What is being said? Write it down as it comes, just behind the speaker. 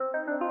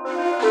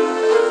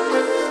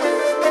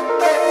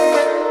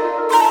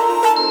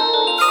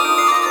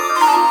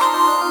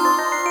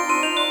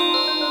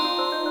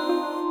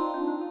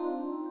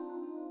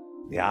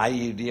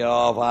idea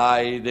of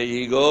I, the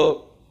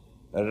ego,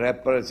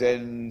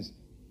 represents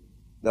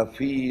the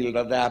field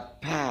of the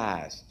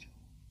past.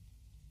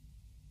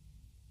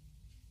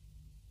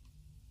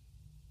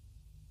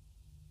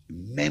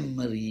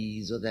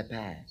 Memories of the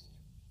past.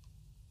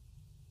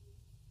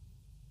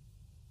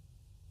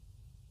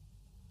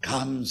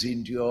 Comes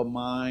into your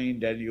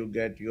mind and you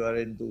get your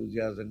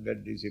enthusiasm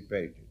get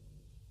dissipated.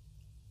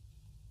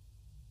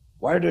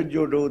 Why don't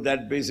you do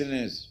that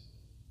business?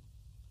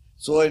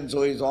 So and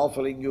so is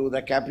offering you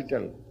the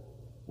capital.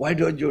 Why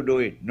don't you do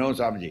it? No,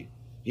 Swamiji.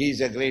 He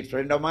is a great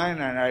friend of mine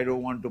and I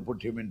don't want to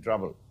put him in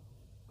trouble.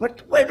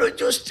 But why don't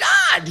you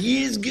start?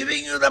 He is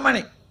giving you the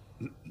money.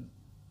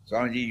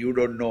 Swamiji, you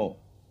don't know.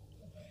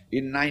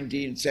 In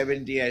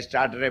 1970, I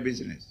started a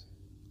business.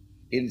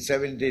 In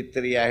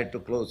 73, I had to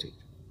close it.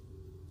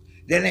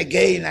 Then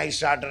again, I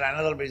started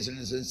another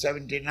business in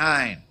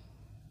 79.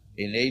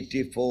 In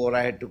 84,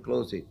 I had to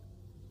close it.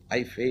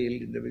 I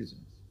failed in the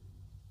business.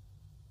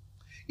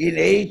 In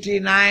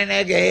 89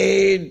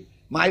 again,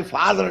 my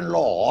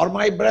father-in-law or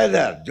my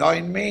brother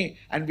joined me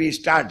and we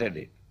started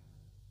it.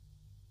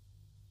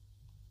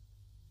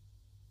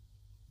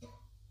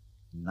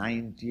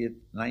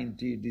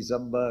 90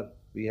 December,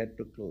 we had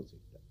to close it.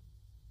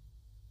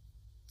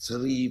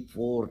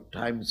 3-4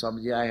 times,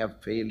 Swamiji, I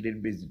have failed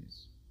in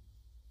business.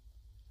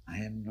 I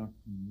am not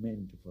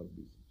meant for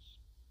business.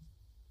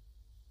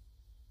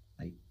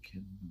 I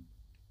cannot.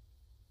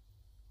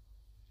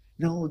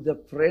 Now the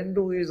friend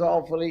who is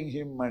offering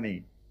him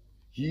money,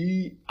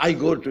 I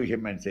go to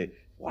him and say,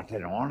 what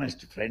an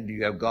honest friend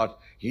you have got.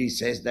 He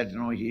says that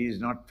no, he is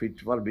not fit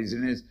for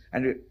business.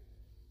 And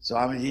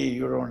Swamiji,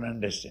 you don't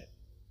understand.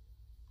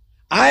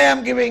 I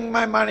am giving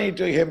my money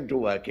to him to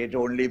work it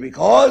only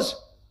because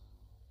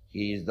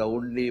he is the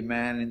only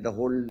man in the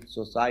whole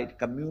society,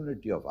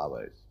 community of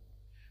ours,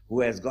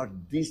 who has got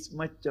this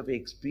much of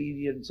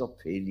experience of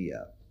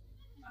failure,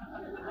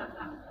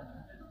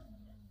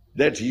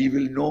 that he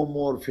will no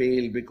more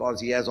fail because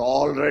he has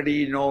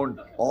already known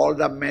all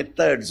the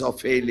methods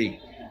of failing.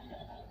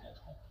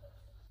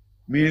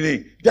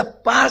 Meaning, the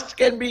past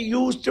can be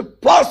used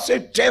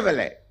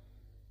positively.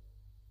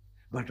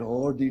 But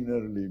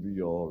ordinarily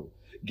we all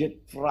get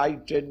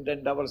frightened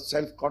and our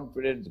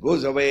self-confidence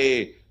goes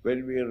away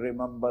when we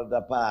remember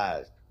the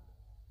past.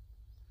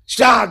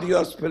 Start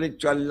your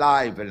spiritual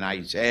life, and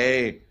I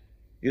say,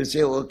 you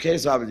say, okay,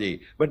 Swamiji,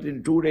 but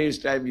in 2 days'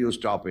 time you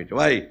stop it.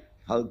 Why?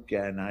 How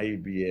can I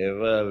be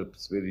ever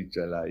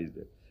spiritualized?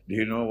 Do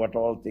you know what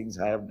all things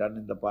I have done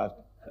in the past?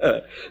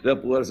 The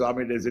poor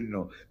Swami doesn't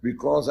know.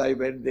 Because I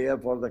went there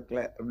for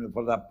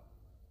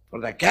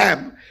the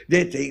camp,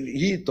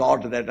 he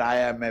thought that I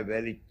am a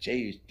very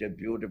chaste,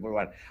 beautiful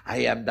one. I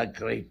am the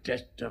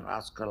greatest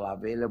rascal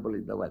available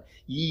in the world.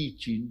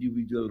 Each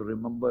individual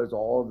remembers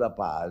all the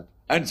past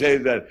and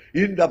says that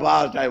in the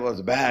past I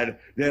was bad,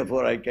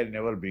 therefore I can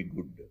never be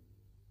good.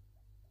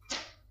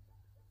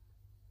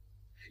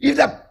 If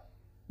the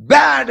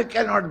bad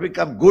cannot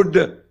become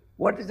good,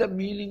 what is the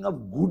meaning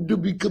of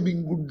good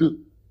becoming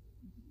good?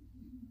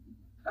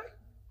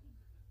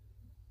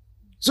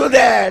 So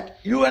that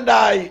you and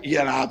I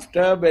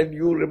hereafter, when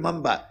you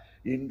remember,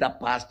 in the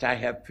past I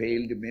have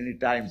failed many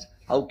times,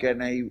 how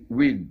can I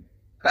win?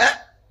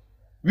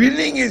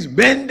 Winning is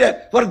meant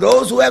for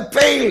those who have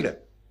failed,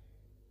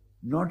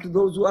 not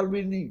those who are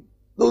winning.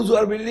 Those who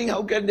are winning,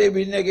 how can they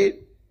win again?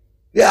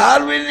 They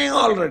are winning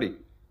already.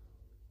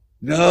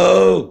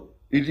 No,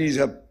 it is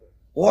a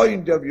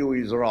point of view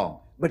is wrong.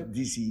 But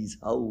this is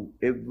how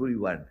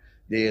everyone,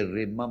 they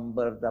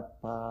remember the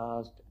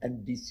past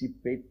and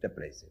dissipate the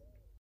present.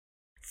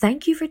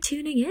 Thank you for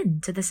tuning in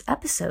to this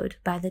episode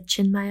by the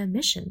Chinmaya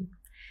Mission.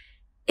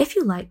 If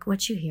you like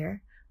what you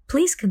hear,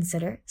 please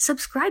consider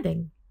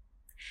subscribing.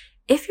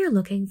 If you're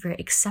looking for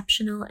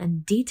exceptional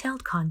and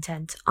detailed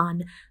content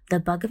on the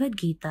Bhagavad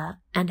Gita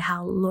and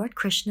how Lord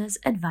Krishna's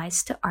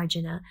advice to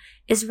Arjuna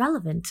is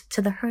relevant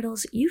to the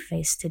hurdles you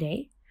face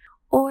today,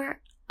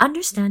 or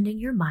understanding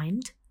your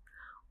mind,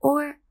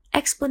 or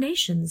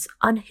explanations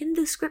on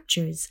Hindu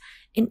scriptures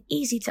in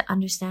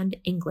easy-to-understand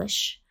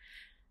English,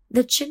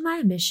 the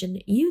Chinmaya Mission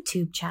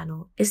YouTube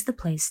channel is the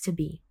place to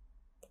be.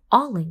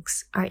 All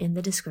links are in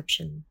the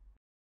description.